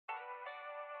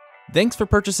Thanks for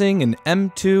purchasing an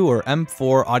M2 or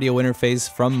M4 audio interface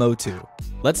from MOTU.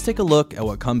 Let's take a look at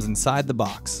what comes inside the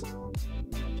box.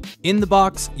 In the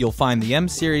box, you'll find the M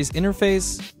series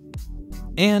interface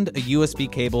and a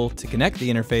USB cable to connect the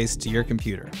interface to your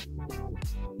computer.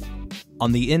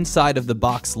 On the inside of the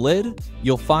box lid,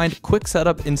 you'll find quick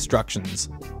setup instructions.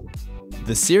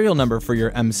 The serial number for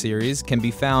your M series can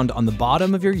be found on the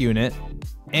bottom of your unit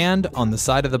and on the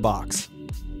side of the box.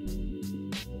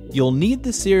 You'll need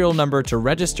the serial number to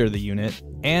register the unit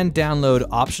and download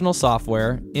optional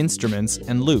software, instruments,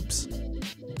 and loops.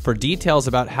 For details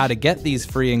about how to get these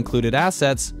free included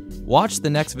assets, watch the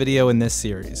next video in this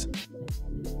series.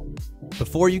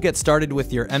 Before you get started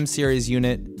with your M series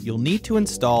unit, you'll need to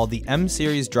install the M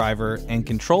series driver and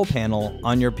control panel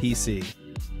on your PC.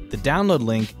 The download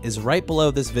link is right below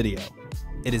this video.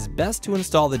 It is best to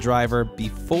install the driver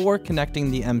before connecting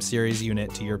the M series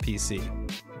unit to your PC.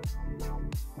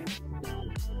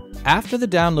 After the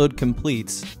download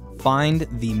completes, find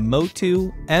the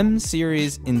MOTU M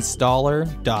series installer.exe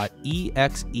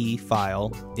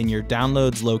file in your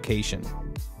downloads location.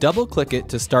 Double-click it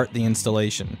to start the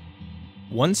installation.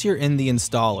 Once you're in the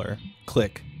installer,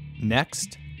 click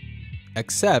Next,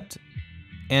 Accept,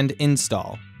 and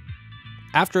Install.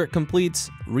 After it completes,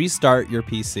 restart your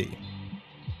PC.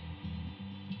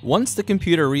 Once the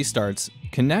computer restarts,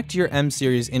 connect your M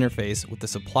series interface with the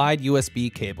supplied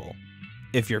USB cable.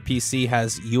 If your PC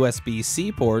has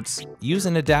USB-C ports, use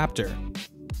an adapter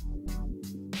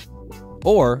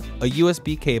or a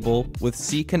USB cable with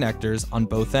C connectors on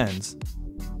both ends.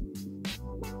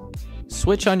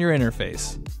 Switch on your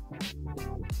interface.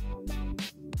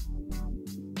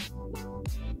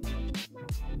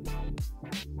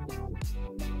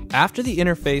 After the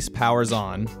interface powers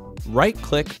on,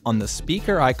 right-click on the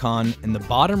speaker icon in the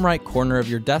bottom right corner of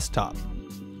your desktop.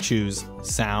 Choose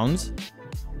Sounds,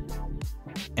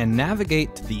 and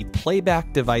navigate to the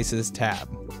Playback Devices tab.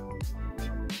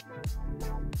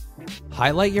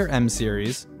 Highlight your M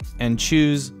series and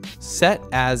choose Set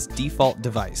as Default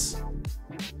Device.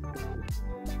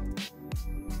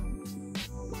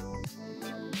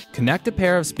 Connect a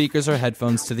pair of speakers or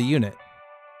headphones to the unit.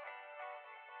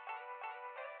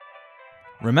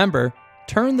 Remember,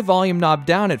 turn the volume knob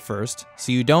down at first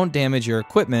so you don't damage your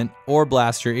equipment or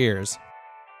blast your ears.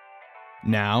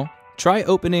 Now, try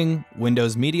opening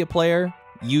Windows Media Player,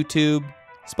 YouTube,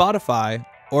 Spotify,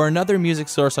 or another music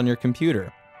source on your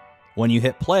computer. When you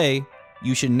hit play,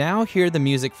 you should now hear the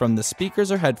music from the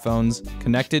speakers or headphones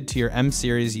connected to your M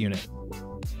series unit.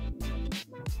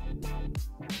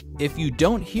 If you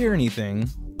don't hear anything,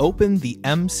 open the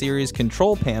M series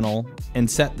control panel and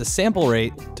set the sample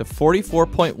rate to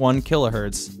 44.1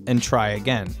 kHz and try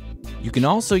again. You can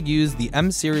also use the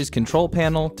M series control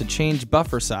panel to change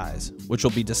buffer size, which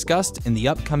will be discussed in the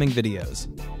upcoming videos.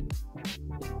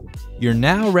 You're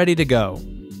now ready to go.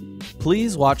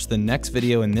 Please watch the next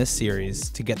video in this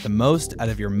series to get the most out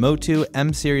of your MOTU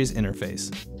M series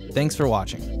interface. Thanks for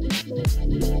watching.